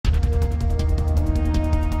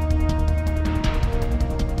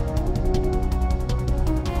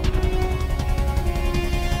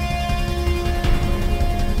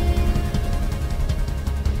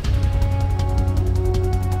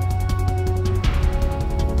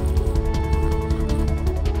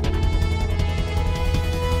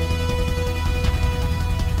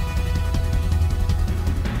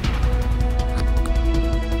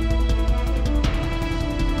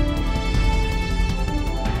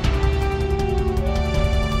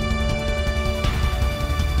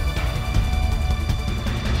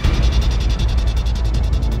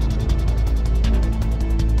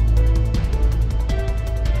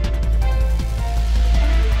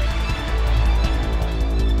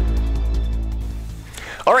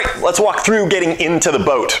All right, let's walk through getting into the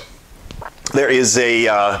boat. There is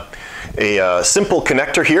a simple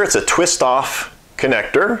connector here. It's a twist-off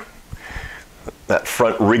connector. That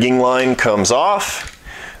front rigging line comes off.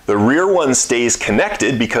 The rear one stays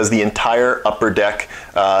connected because the entire upper deck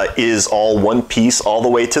is all one piece all the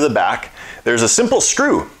way to the back. There's a simple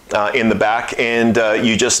screw in the back, and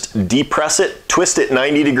you just depress it, twist it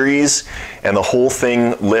 90 degrees, and the whole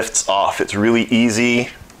thing lifts off. It's really easy.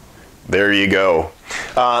 There you go.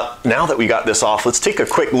 Now that we got this off, let's take a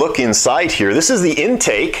quick look inside here. This is the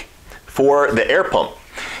intake for the air pump,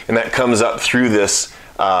 and that comes up through this,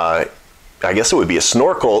 I guess it would be a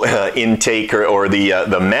snorkel intake or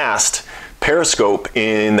the mast periscope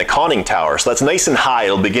in the conning tower. So that's nice and high.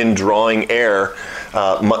 It'll begin drawing air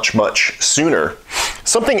much sooner.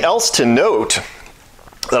 Something else to note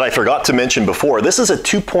that I forgot to mention before, this is a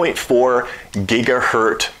 2.4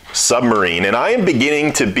 gigahertz submarine, and I am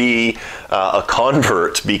beginning to be a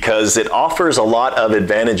convert because it offers a lot of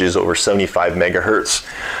advantages over 75 megahertz.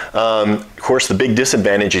 Of course, the big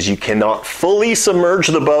disadvantage is you cannot fully submerge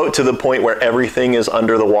the boat to the point where everything is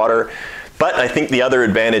under the water, but I think the other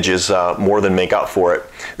advantages more than make up for it.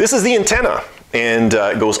 This is the antenna, and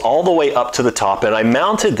it goes all the way up to the top, and I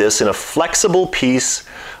mounted this in a flexible piece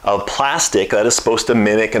of plastic that is supposed to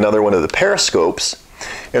mimic another one of the periscopes,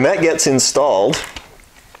 and that gets installed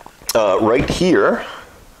right here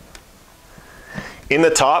in the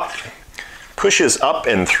top, pushes up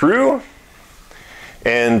and through,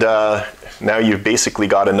 and now you've basically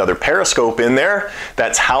got another periscope in there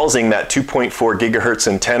that's housing that 2.4 gigahertz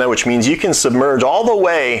antenna, which means you can submerge all the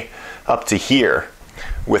way up to here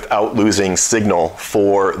without losing signal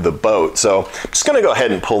for the boat. So I'm just going to go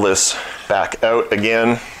ahead and pull this back out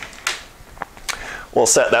again. We'll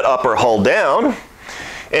set that upper hull down,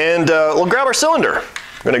 and we'll grab our cylinder.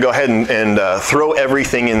 We're going to go ahead and throw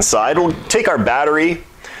everything inside. We'll take our battery,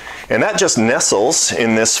 and that just nestles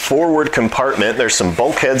in this forward compartment. There's some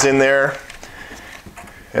bulkheads in there,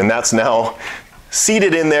 and that's now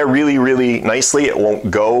seated in there really nicely. It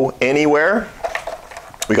won't go anywhere.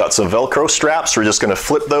 We got some Velcro straps. We're just going to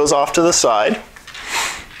flip those off to the side.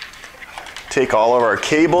 Take all of our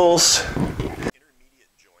cables. Intermediate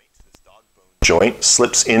joint, this dog bone joint,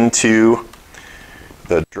 slips into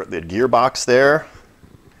the gearbox there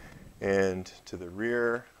and to the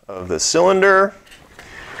rear of the cylinder.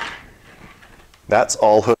 That's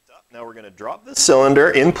all hooked up. Now we're going to drop the cylinder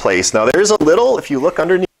in place. Now there's a little, if you look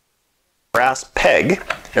underneath, brass peg,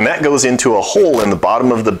 and that goes into a hole in the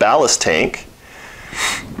bottom of the ballast tank.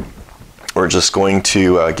 We're just going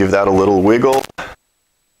to give that a little wiggle.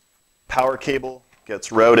 Power cable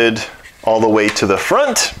gets routed all the way to the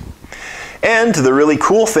front. And the really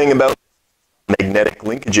cool thing about magnetic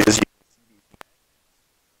linkages, you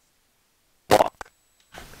walk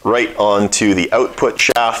right onto the output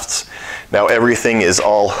shafts. Now everything is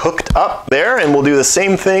all hooked up there, and we'll do the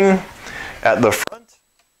same thing at the front.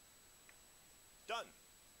 Done.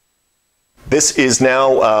 This is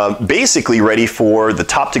now basically ready for the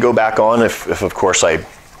top to go back on, if of course I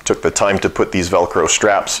took the time to put these Velcro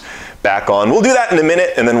straps back on. We'll do that in a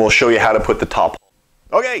minute, and then we'll show you how to put the top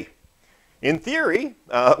on. Okay, in theory,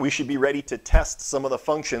 we should be ready to test some of the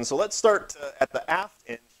functions. So let's start at the aft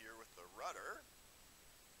end here with the rudder.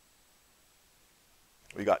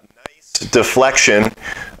 We got nice deflection,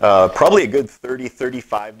 probably a good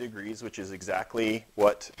 30-35 degrees, which is exactly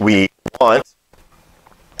what we want.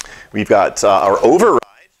 We've got our override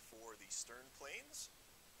for the stern planes,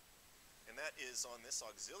 and that is on this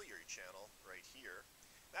auxiliary channel right here.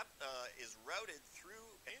 That is routed through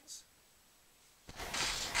planes.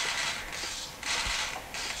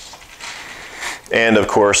 And of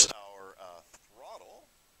course our throttle.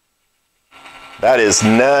 That is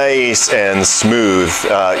nice and smooth.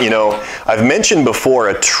 You know, I've mentioned before,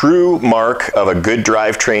 a true mark of a good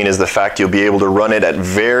drivetrain is the fact you'll be able to run it at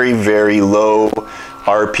very low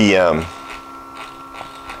RPM.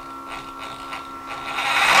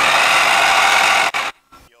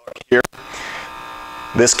 Here,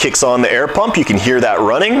 this kicks on the air pump. You can hear that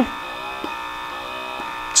running.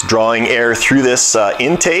 It's drawing air through this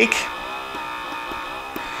intake.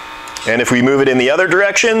 And if we move it in the other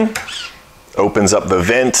direction, opens up the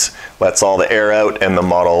vent, lets all the air out, and the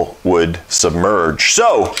model would submerge.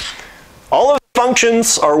 So all of the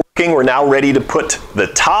functions are working. We're now ready to put the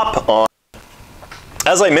top on.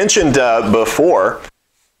 As I mentioned before,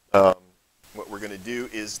 what we're going to do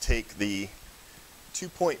is take the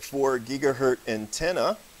 2.4 gigahertz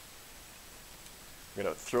antenna. We're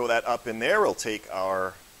going to throw that up in there. We'll take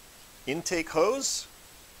our intake hose,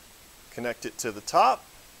 connect it to the top,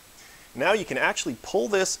 Now you can actually pull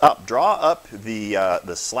this up, draw up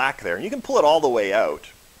the slack there, and you can pull it all the way out.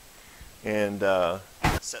 And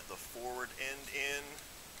set the forward end in,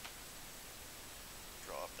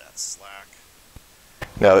 draw up that slack.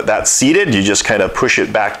 Now that that's seated, you just kind of push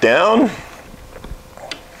it back down.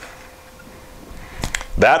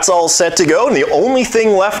 That's all set to go, and the only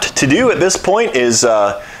thing left to do at this point is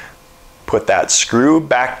put that screw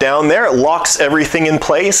back down there. It locks everything in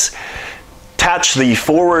place. Attach the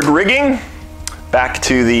forward rigging back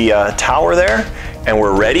to the tower there, and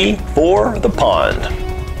we're ready for the pond.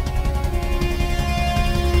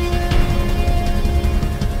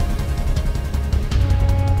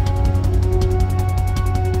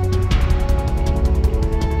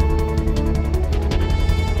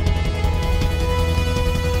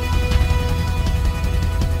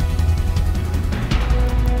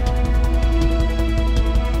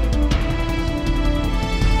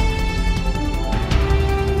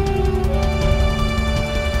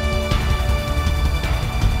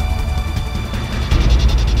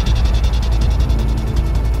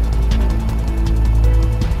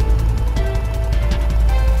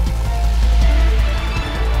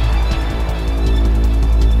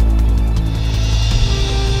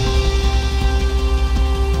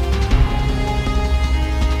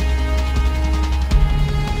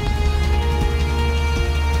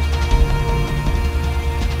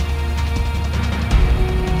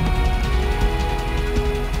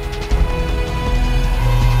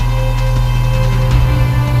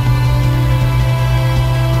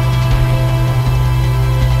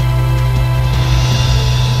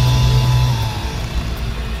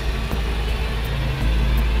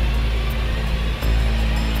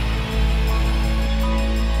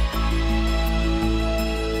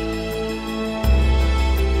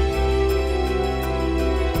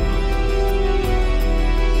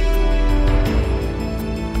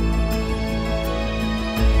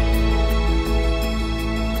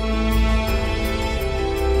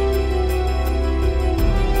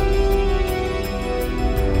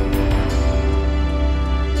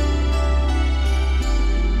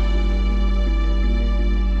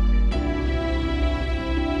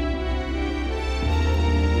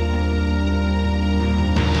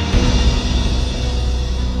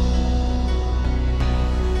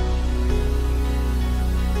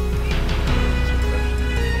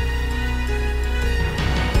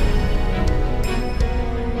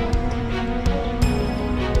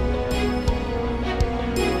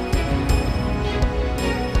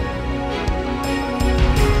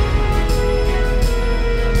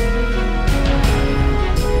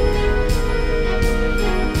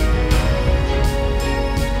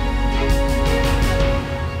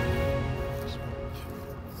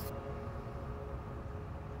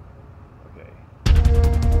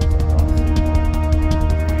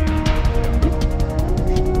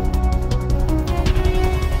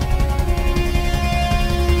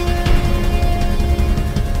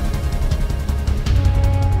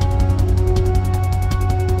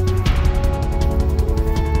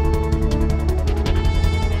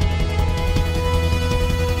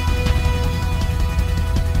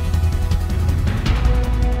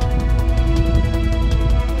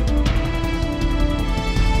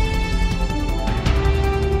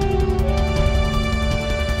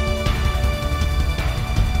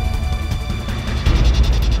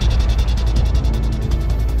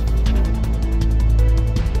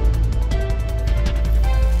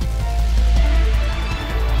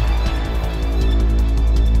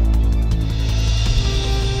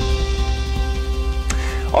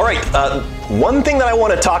 One thing that I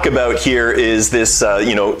want to talk about here is this,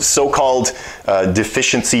 so-called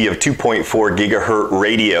deficiency of 2.4 gigahertz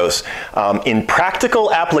radios. In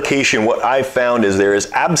practical application, what I've found is there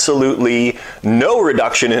is absolutely no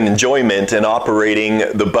reduction in enjoyment in operating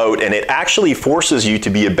the boat, and it actually forces you to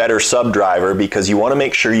be a better sub driver because you want to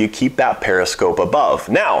make sure you keep that periscope above.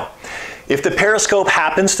 Now, if the periscope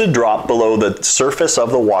happens to drop below the surface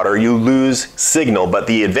of the water, you lose signal. But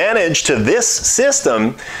the advantage to this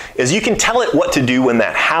system is you can tell it what to do when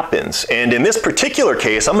that happens. And in this particular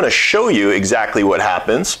case, I'm going to show you exactly what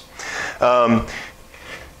happens. I'm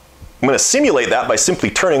going to simulate that by simply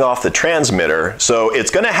turning off the transmitter. So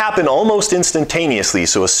it's going to happen almost instantaneously.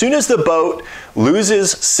 So as soon as the boat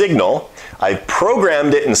loses signal, I've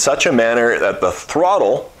programmed it in such a manner that the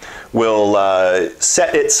throttle will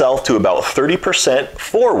set itself to about 30%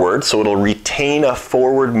 forward, so it'll retain a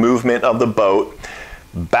forward movement of the boat.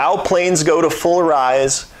 Bow planes go to full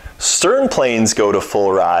rise, stern planes go to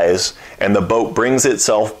full rise, and the boat brings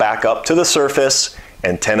itself back up to the surface,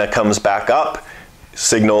 antenna comes back up,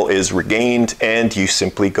 signal is regained, and you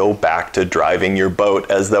simply go back to driving your boat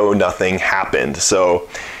as though nothing happened. So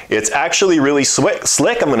it's actually really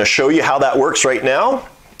slick. I'm going to show you how that works right now. I'm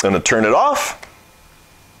going to turn it off.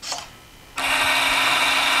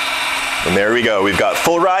 And there we go. We've got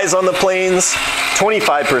full rise on the planes,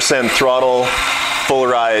 25% throttle, full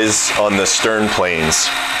rise on the stern planes.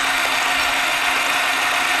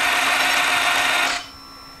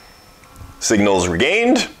 Signals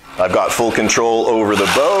regained. I've got full control over the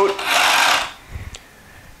boat.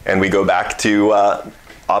 And we go back to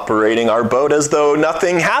operating our boat as though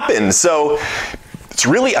nothing happened. So it's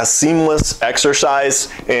really a seamless exercise,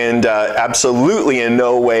 and absolutely in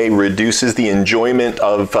no way reduces the enjoyment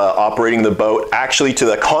of operating the boat. Actually, to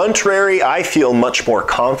the contrary, I feel much more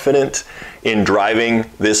confident in driving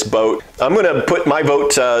this boat. I'm going to put my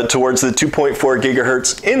boat towards the 2.4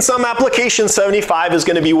 gigahertz. In some applications, 75 is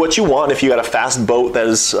going to be what you want if you got a fast boat that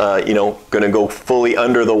is going to go fully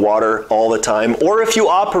under the water all the time, or if you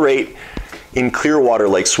operate in clear water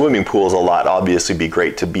like swimming pools a lot. Obviously be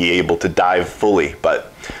great to be able to dive fully,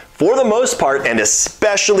 but for the most part, and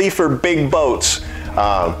especially for big boats,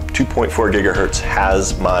 2.4 gigahertz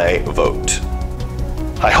has my vote.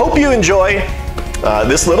 I hope you enjoy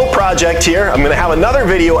this little project here. I'm going to have another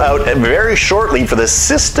video out very shortly for the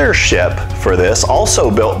sister ship for this,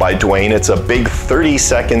 also built by Dwayne. It's a big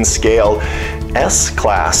 32nd scale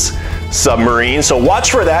S-Class submarine, so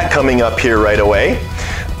watch for that coming up here right away.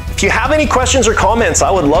 If you have any questions or comments,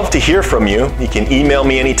 I would love to hear from you. You can email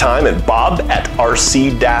me anytime at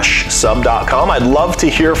bob@rc-sub.com. I'd love to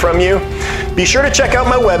hear from you. Be sure to check out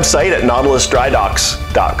my website at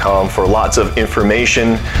nautilusdrydocks.com for lots of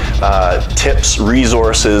information, tips,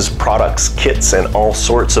 resources, products, kits, and all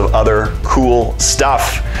sorts of other cool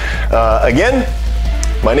stuff. Again,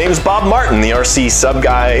 my name is Bob Martin, the RC Sub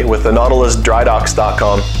Guy with the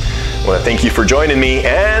nautilusdrydocks.com. I want to thank you for joining me,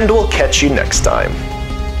 and we'll catch you next time.